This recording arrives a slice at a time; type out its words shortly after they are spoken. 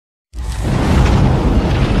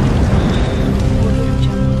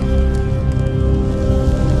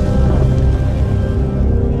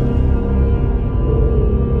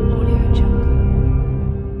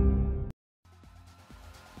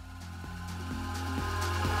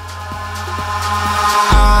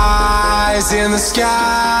in the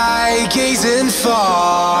sky, gazing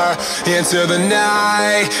far into the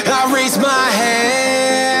night. I raise my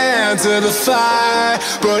hand to the fire,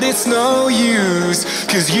 but it's no use,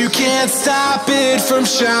 'cause you can't stop it from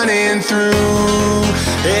shining through.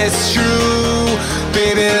 It's true,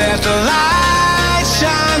 baby, let the light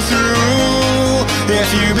shine through.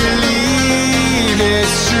 If you believe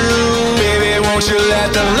it's true, baby, won't you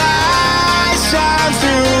let the light shine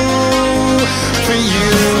through for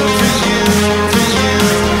you, for you, for you,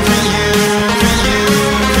 for you, for you, for you,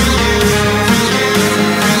 for you, for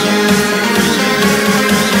you, for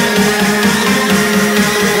you.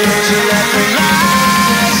 Won't you let the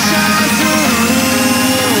light shine through?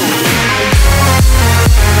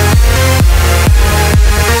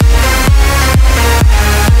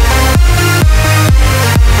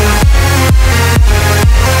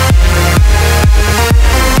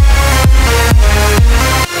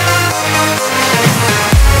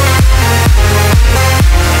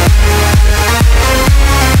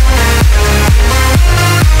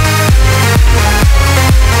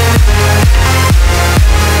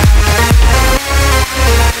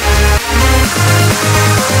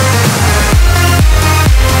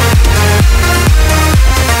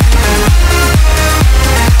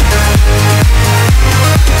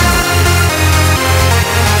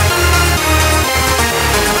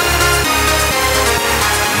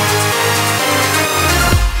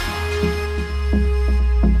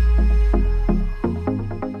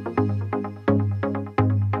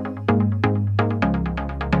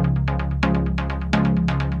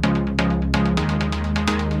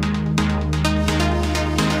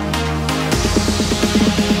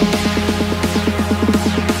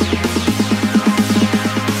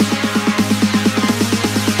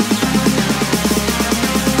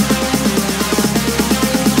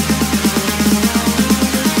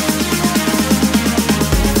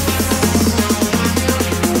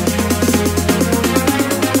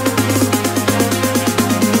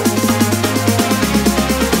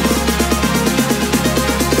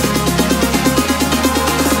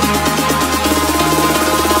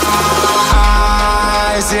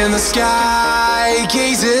 In the sky,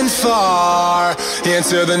 gazing far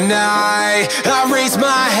into the night. I raise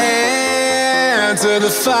my hand to the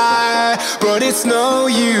fire, but it's no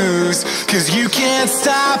use, 'cause you can't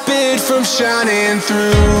stop it from shining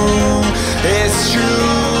through. It's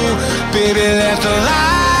true, baby, let the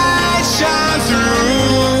light shine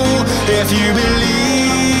through. If you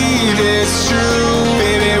believe it's true,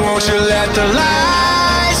 baby, won't you let the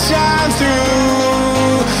light shine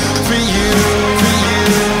through for you, for you,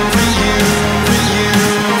 for you, for you, for you,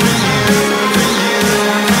 for you, for you,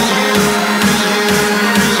 for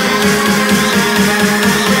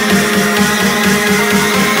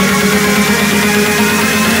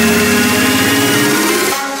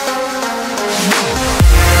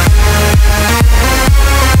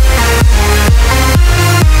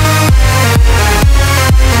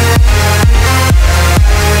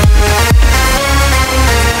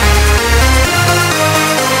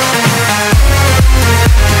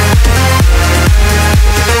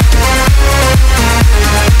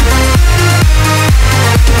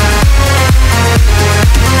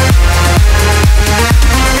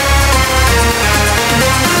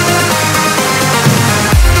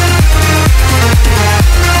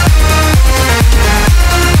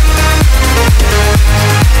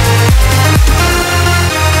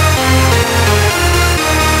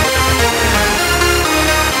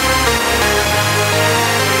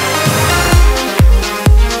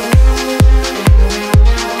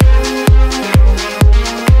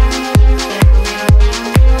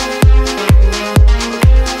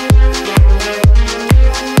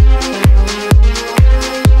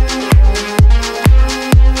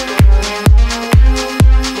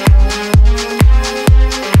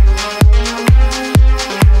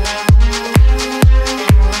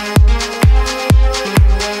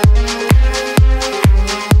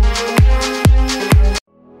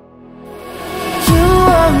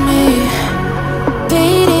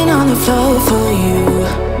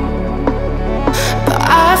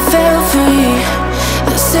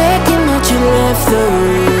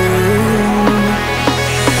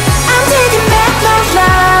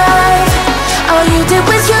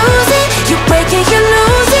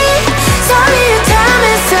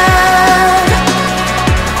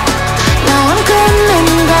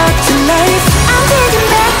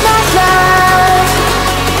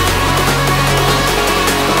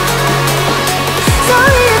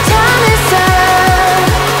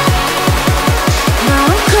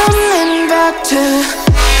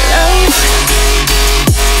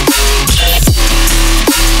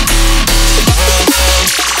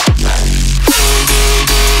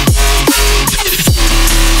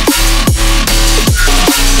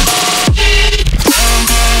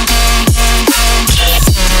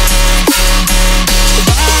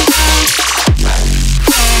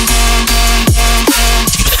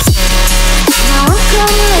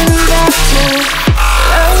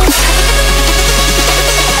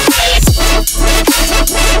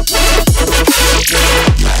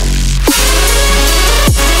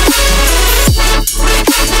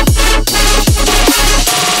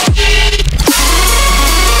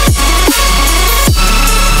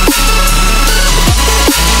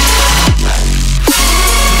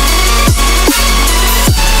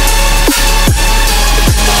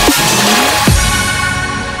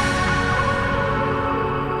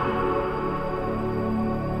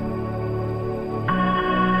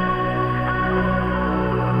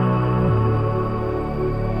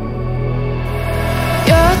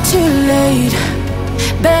too late,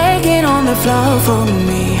 begging on the floor for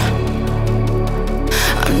me.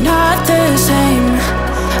 I'm not the same,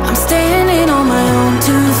 I'm standing on my own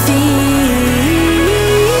 2 feet.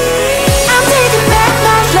 I'm taking back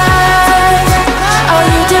my life. All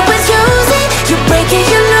you did was use it, you break it,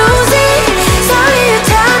 you lose it. Sorry, your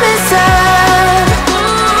time is up.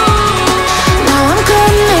 Now I'm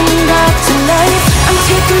coming back to life. I'm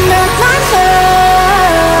taking back my love.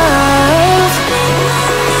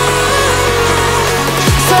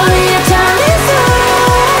 Sorry, your time is up.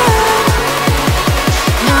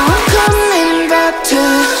 Now I'm coming back to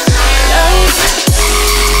life.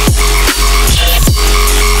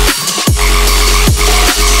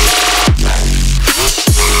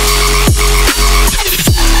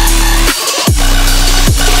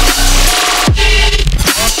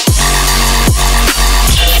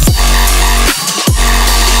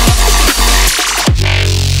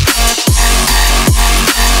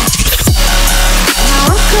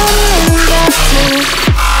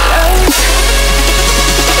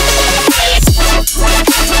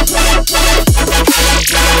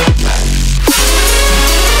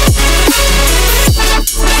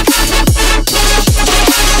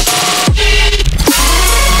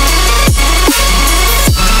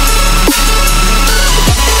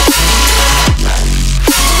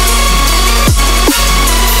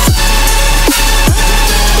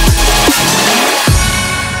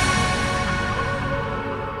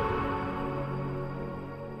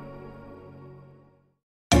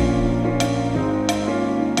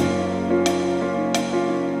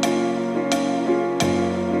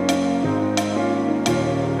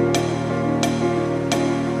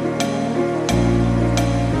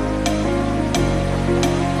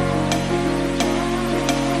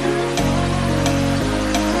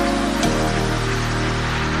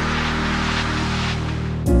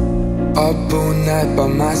 Up all night by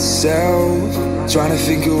myself, trying to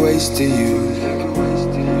figure ways to you.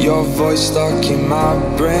 Your voice stuck in my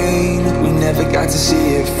brain, we never got to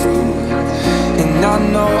see it through. And I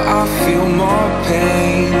know I feel more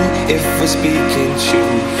pain if we're speaking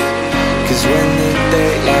truth. Cause when the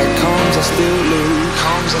daylight comes I still lose.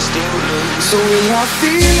 So will I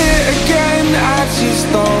feel it again? I just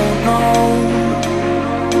don't know.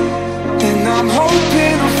 And I'm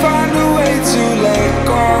hoping I'll find a way to let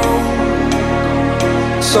go.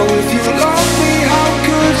 So if you love me, how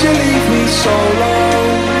could you leave me so low?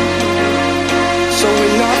 So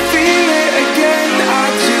will I feel it again? I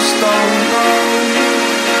just don't know.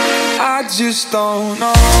 I just don't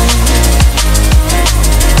know.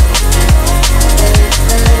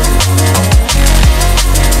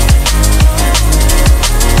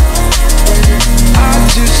 I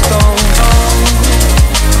just don't know.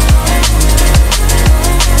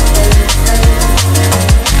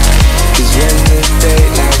 Cause when the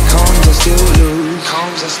daylight comes I still lose.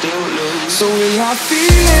 So will I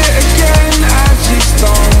feel it again? I just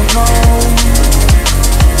don't know.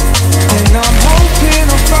 And I'm hoping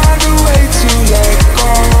I'll find a way to let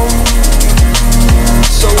go.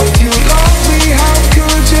 So if you love me, how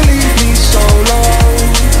could you leave me so low?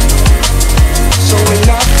 So will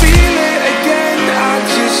I feel it again? I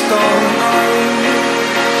just don't know.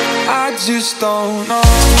 I just don't know.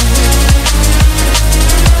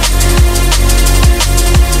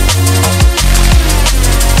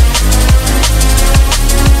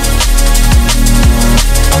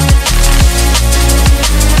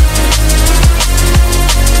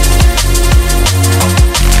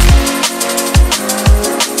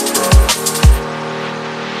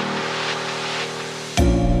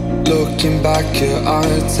 Looking back at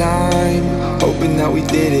our time, hoping that we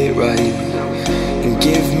did it right. And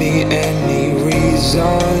give me any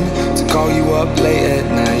reason to call you up late at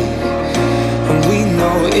night. And we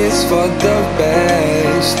know it's for the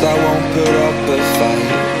best, I won't put up a fight.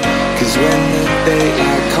 Cause when the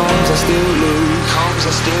daylight comes I still lose.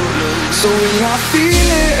 So will I feel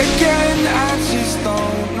it again?